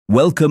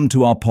Welcome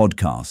to our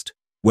podcast,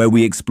 where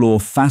we explore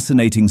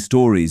fascinating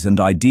stories and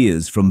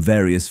ideas from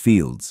various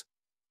fields.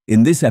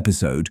 In this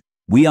episode,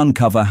 we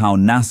uncover how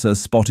NASA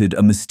spotted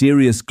a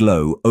mysterious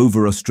glow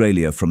over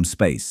Australia from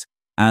space,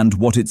 and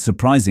what it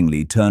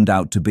surprisingly turned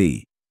out to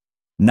be.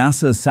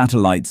 NASA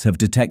satellites have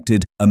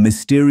detected a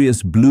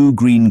mysterious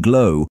blue-green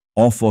glow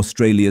off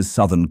Australia's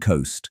southern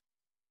coast.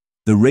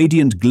 The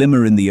radiant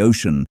glimmer in the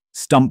ocean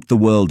stumped the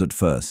world at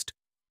first,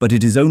 but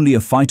it is only a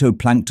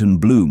phytoplankton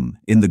bloom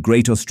in the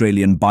Great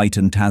Australian Bight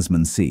and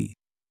Tasman Sea.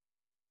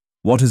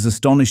 What has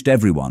astonished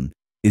everyone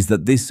is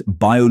that this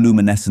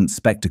bioluminescent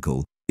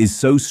spectacle is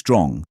so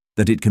strong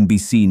that it can be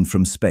seen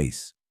from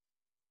space.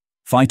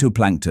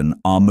 Phytoplankton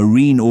are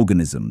marine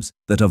organisms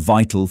that are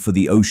vital for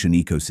the ocean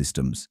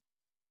ecosystems.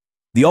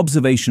 The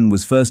observation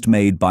was first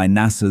made by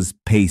NASA's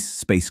PACE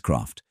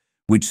spacecraft,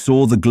 which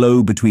saw the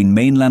glow between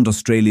mainland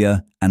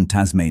Australia and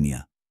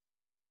Tasmania.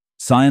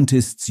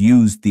 Scientists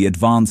used the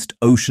advanced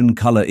ocean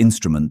color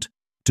instrument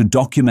to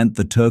document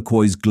the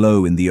turquoise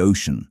glow in the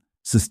ocean,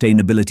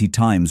 Sustainability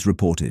Times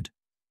reported.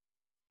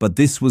 But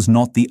this was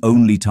not the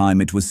only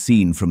time it was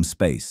seen from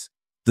space.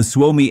 The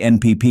Suomi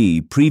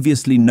NPP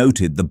previously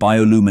noted the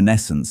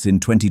bioluminescence in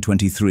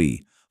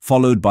 2023,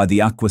 followed by the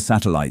Aqua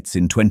satellites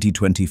in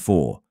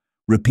 2024.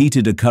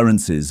 Repeated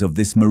occurrences of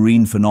this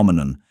marine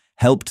phenomenon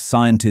helped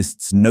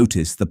scientists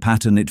notice the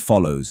pattern it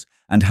follows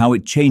and how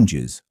it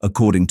changes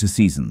according to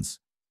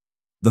seasons.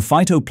 The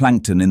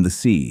phytoplankton in the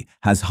sea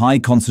has high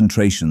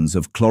concentrations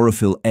of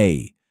chlorophyll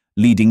A,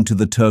 leading to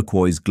the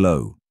turquoise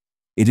glow.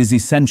 It is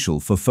essential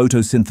for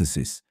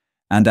photosynthesis,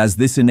 and as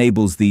this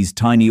enables these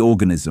tiny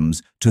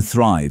organisms to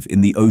thrive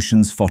in the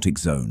ocean's photic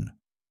zone.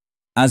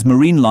 As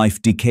marine life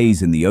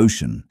decays in the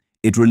ocean,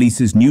 it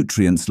releases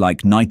nutrients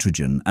like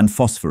nitrogen and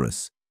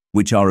phosphorus,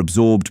 which are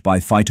absorbed by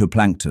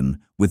phytoplankton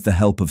with the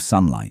help of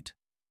sunlight.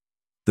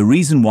 The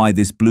reason why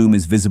this bloom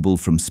is visible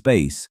from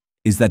space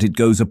is that it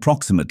goes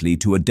approximately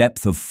to a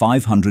depth of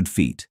 500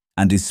 feet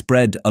and is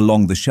spread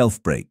along the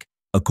shelf break,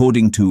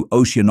 according to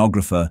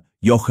oceanographer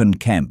Jochen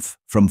Kempf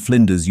from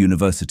Flinders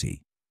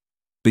University.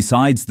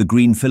 Besides the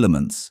green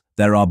filaments,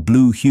 there are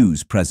blue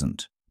hues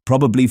present,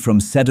 probably from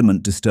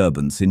sediment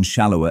disturbance in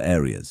shallower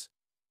areas.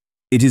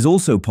 It is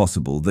also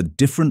possible that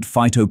different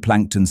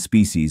phytoplankton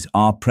species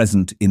are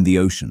present in the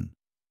ocean.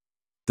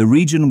 The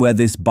region where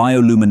this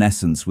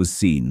bioluminescence was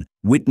seen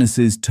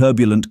witnesses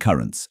turbulent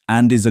currents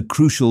and is a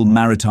crucial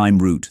maritime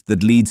route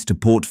that leads to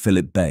Port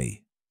Phillip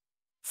Bay.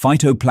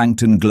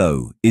 Phytoplankton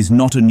glow is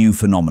not a new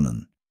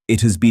phenomenon.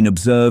 It has been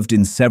observed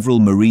in several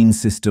marine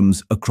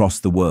systems across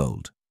the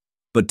world.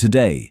 But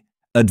today,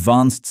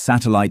 advanced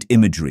satellite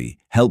imagery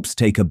helps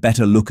take a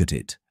better look at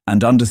it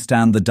and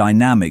understand the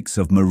dynamics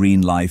of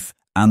marine life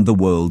and the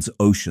world's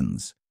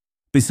oceans.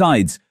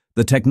 Besides,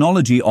 the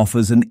technology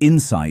offers an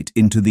insight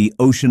into the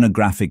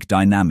oceanographic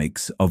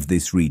dynamics of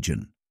this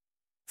region.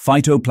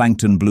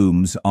 Phytoplankton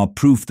blooms are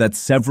proof that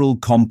several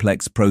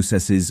complex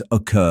processes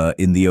occur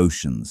in the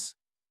oceans.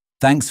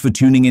 Thanks for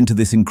tuning into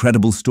this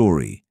incredible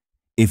story.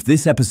 If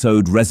this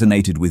episode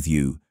resonated with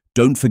you,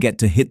 don't forget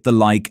to hit the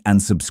like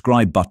and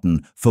subscribe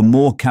button for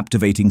more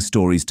captivating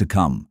stories to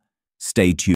come. Stay tuned.